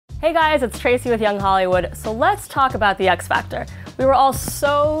Hey guys, it's Tracy with Young Hollywood. So let's talk about the X Factor. We were all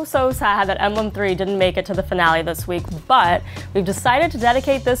so sad that Emblem3 didn't make it to the finale this week, but we've decided to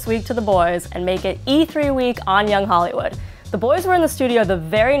dedicate this week to the boys and make it E3 week on Young Hollywood. The boys were in the studio the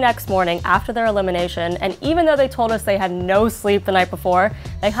very next morning after their elimination, and even though they told us they had no sleep the night before,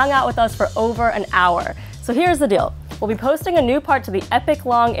 they hung out with us for over an hour. So here's the deal. We'll be posting a new part to the epic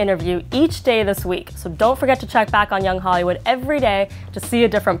long interview each day this week, so don't forget to check back on Young Hollywood every day to see a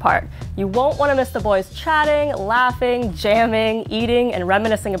different part. You won't want to miss the boys chatting, laughing, jamming, eating, and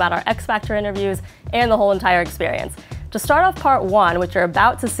reminiscing about our X Factor interviews and the whole entire experience. To start off part 1, which you're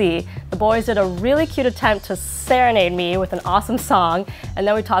about to see, the boys did a really cute attempt to serenade me with an awesome song, and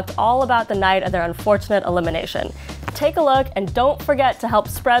then we talked all about the night of their unfortunate elimination. Take a look, and don't forget to help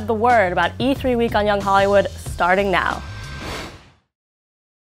spread the word about E3 week on Young Hollywood starting now.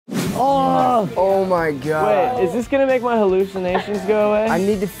 Oh my god. Wait, is this gonna make my hallucinations go away? I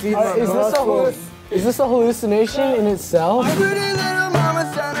need to feed my muscles. Is this a hallucination in itself? Pretty little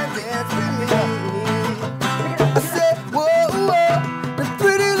mama's trying to dance with me. I said, whoa, whoa. The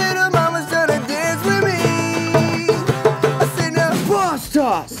pretty little mama's trying to dance with me. I said, now boss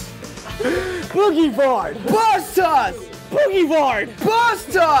toss. Boogie board! Boss toss. Boogie board! Boss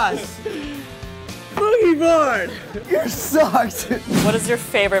toss. Boogie board! You're sucked. What is your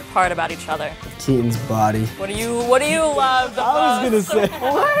favorite part about each other? Keaton's body. What do you love the I was most? gonna say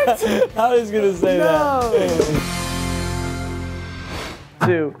what? I was gonna say that.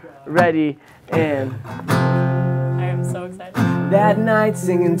 2, ready, and... I am so excited. That night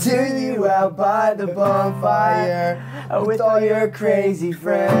singing to you out by the bonfire with all your crazy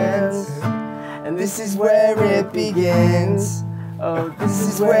friends. And this is where it begins. Oh, this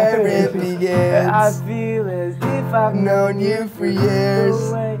is where it begins. I feel as if I've known you for years.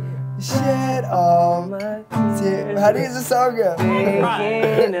 Shed all my tears. How does the song go?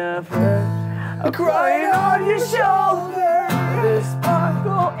 Thinking of her, I'm crying on your shoulder. The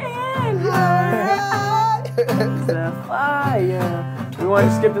sparkle in her eyes, the fire. We want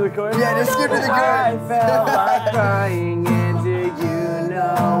to skip to the chorus? Yeah, just skip to the I chorus. felt like crying, and do you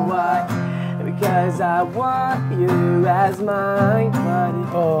know why? Because I want you as mine, but it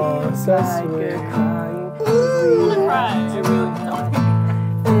feels so like sweet. you're crying. We have to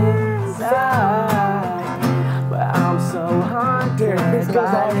inside, but I'm so haunted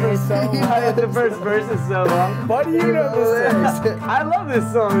by this. The first verse is so long. Why do you know this song? I love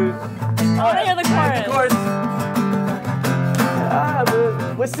this song. I want to hear the chorus.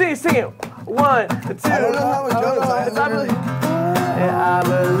 Let's sing it. 1, 2. I don't know how it goes. I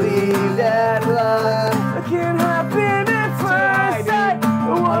believe that love can happen at first sight.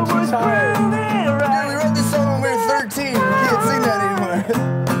 What was proven Yeah, right? we wrote this song when we were 13. We can't sing that anymore.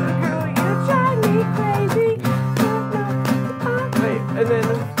 Girl, you drive me crazy. Wait, and then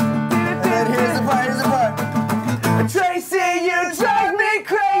Here's the part. Tracy, you drive me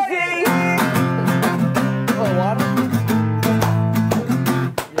crazy. Oh, water?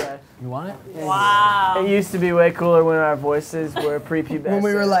 Yeah. You want it? Wow. It used to be way cooler when our voices were prepubescent. When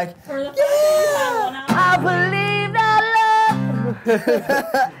we were like, I believe that love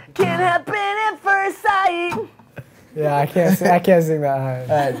can happen at first sight. Yeah, I can't sing that high.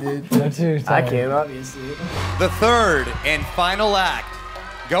 alright, dude. I'm too I tired. can, obviously. The third and final act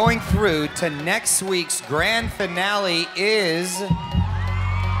going through to next week's grand finale is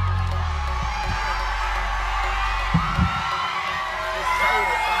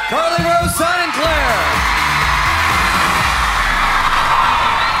Carly Rose Sinclair.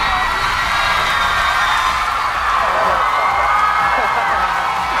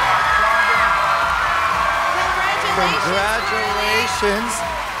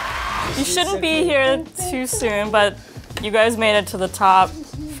 Congratulations. You shouldn't be here too soon, but you guys made it to the top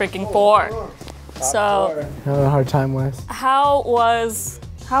freaking 4. So, I had a hard time, Wes. how was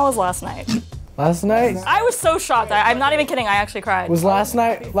last night? Last night? I was so shocked. I'm not even kidding. I actually cried. Was last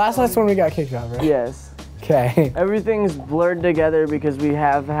night? Last night's when we got kicked out, right? Yes. Okay. Everything's blurred together because we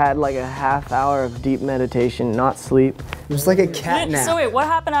have had like a half hour of deep meditation, not sleep. It was like a cat nap. So wait, what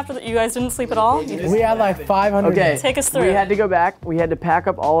happened after that? You guys didn't sleep at all? We had like 500. Okay. Take us through. We had to go back. We had to pack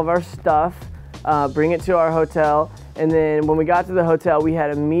up all of our stuff, bring it to our hotel, and then when we got to the hotel, we had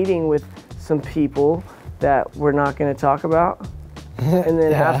a meeting with some people that we're not going to talk about. And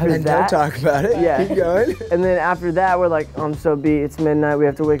then after And that, don't talk about it. Yeah. Keep going. and then after that, we're like, I'm so beat. It's midnight. We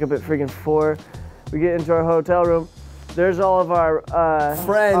have to wake up at freaking 4. We get into our hotel room. There's all of our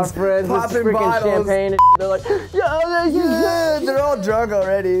Friends with popping freaking bottles. champagne. And they're like, Yeah, they're all drunk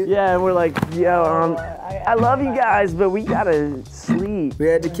already. yeah, and we're like, yo, I love you guys, but we gotta sleep. We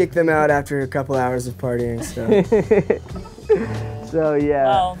had to kick them out after a couple hours of partying, so. So yeah.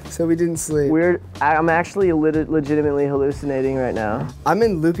 Well, So we didn't sleep. I'm actually legitimately hallucinating right now. I'm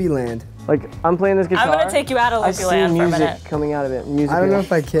in loopy land. Like I'm playing this guitar. I'm gonna take you out of I Loopy see Land for a music minute. coming out of it. Music. I don't know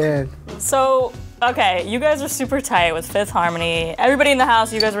if I can. So, okay, you guys are super tight with Fifth Harmony. Everybody in the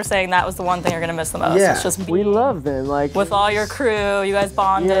house, you guys were saying that was the one thing you're gonna miss the most. Yeah. It's just We being love them. Like with all your crew. You guys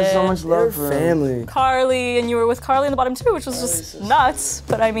bonded. yeah, so much They're love for them. family. Carly, and you were with Carly in the bottom too, which was just nuts.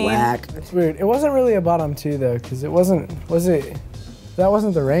 But I mean, Whack. It's weird. It wasn't really a bottom 2 though, because it wasn't. Was it? That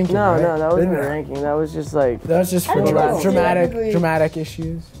wasn't the ranking. No, right? no, that wasn't the Didn't it? ranking. That was just like That was just for know. dramatic Technically-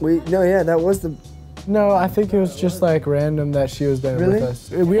 issues. That was the. No, I think it was just like random that she was there Really? with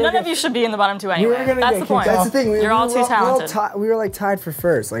us. We were none of you should be in the bottom 2 anyway. were gonna That's get the point. kicked That's the thing. You're all too talented. We were like tied for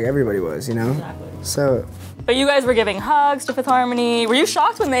first, like everybody was, you know. Exactly. So. But you guys were giving hugs to Fifth Harmony. Were you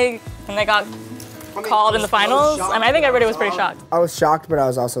shocked when they got called in the finals? I mean, I think everybody was pretty shocked. I was shocked, but I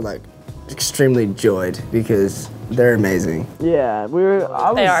was also like extremely joyed because they're amazing. yeah.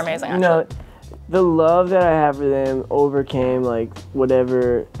 They are amazing, You know, the love that I have for them overcame like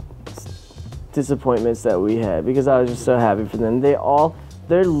whatever disappointments that we had because I was just so happy for them. They're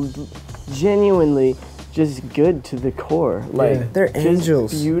genuinely just good to the core. Like Yeah. They're just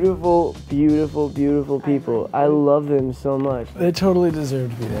angels. beautiful, beautiful, beautiful people. I love them so much. They totally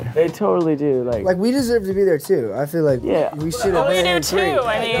deserve to be there. They totally do. Like we deserve to be there too. I feel like Yeah. we should have We been do in too. three.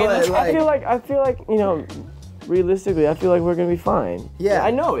 I mean, But, I feel like you know, realistically, I feel like we're gonna be fine. Yeah.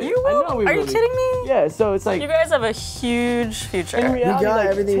 I know it. You I will? know we Are you will be. kidding me? Yeah. So it's like You guys have a huge future. in reality, got like,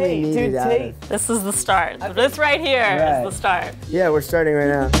 everything we Tate, needed dude, out of Tate. it. This is the start. This right here is Right. the start. Yeah, we're starting right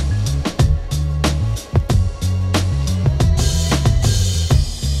now.